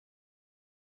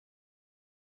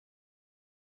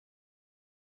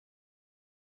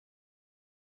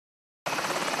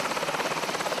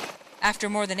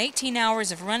After more than 18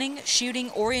 hours of running,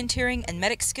 shooting, orienteering, and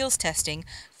medic skills testing,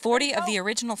 40 of the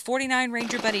original 49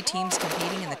 Ranger Buddy teams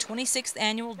competing in the 26th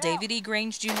annual David E.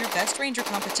 Grange Jr. Best Ranger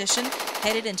competition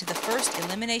headed into the first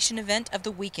elimination event of the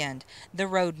weekend, the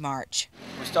Road March.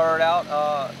 We started out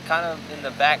kind of in the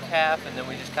back half, and then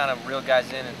we just kind of reeled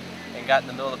guys in and got in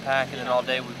the middle of the pack, and then all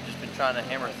day we've just been trying to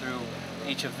hammer through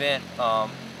each event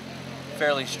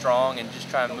fairly strong and just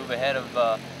try and move ahead of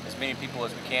as many people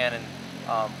as we can, and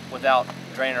without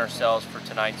draining ourselves for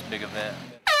tonight's big event.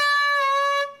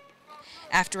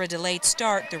 After a delayed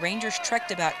start, the Rangers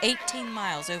trekked about 18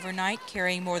 miles overnight,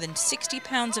 carrying more than 60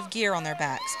 pounds of gear on their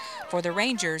backs. For the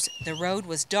Rangers, the road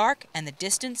was dark and the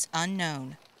distance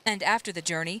unknown. And after the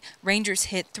journey, Rangers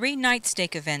hit 3 night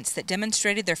stake events that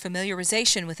demonstrated their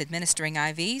familiarization with administering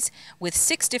IVs with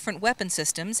 6 different weapon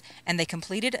systems, and they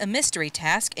completed a mystery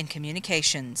task in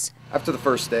communications. After the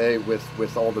first day,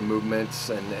 with all the movements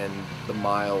and the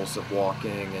miles of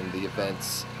walking and the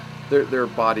events, their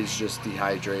bodies just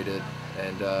dehydrated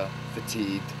and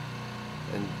fatigued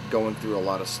and going through a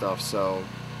lot of stuff. So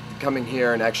coming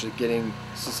here and actually getting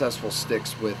successful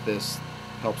sticks with this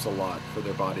helps a lot for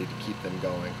their body to keep them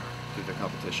going through the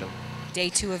competition. Day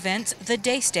 2 events, the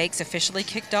day stakes, officially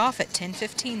kicked off at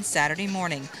 10:15 Saturday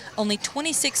morning. Only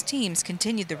 26 teams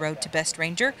continued the road to Best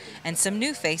Ranger, and some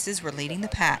new faces were leading the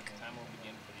pack.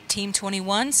 Team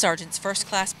 21, Sergeants First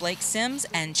Class Blake Sims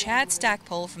and Chad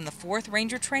Stackpole from the 4th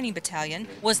Ranger Training Battalion,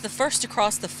 was the first to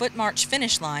cross the foot march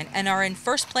finish line and are in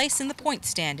first place in the point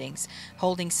standings.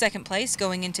 Holding second place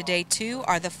going into Day 2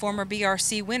 are the former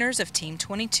BRC winners of Team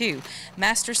 22,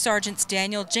 Master Sergeants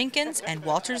Daniel Jenkins and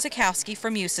Walter Zakowski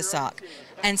from USASOC.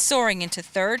 And soaring into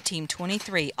third, Team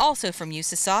 23, also from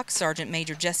USASOC, Sergeant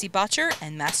Major Jesse Botcher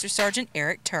and Master Sergeant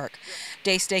Eric Turk.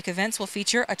 Day stake events will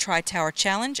feature a Tri-Tower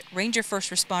Challenge, Ranger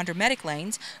First Responder Medic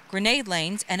Lanes, Grenade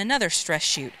Lanes, and another stress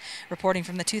shoot. Reporting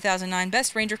from the 2009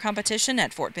 Best Ranger competition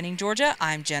at Fort Benning, Georgia,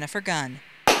 I'm Jennifer Gunn.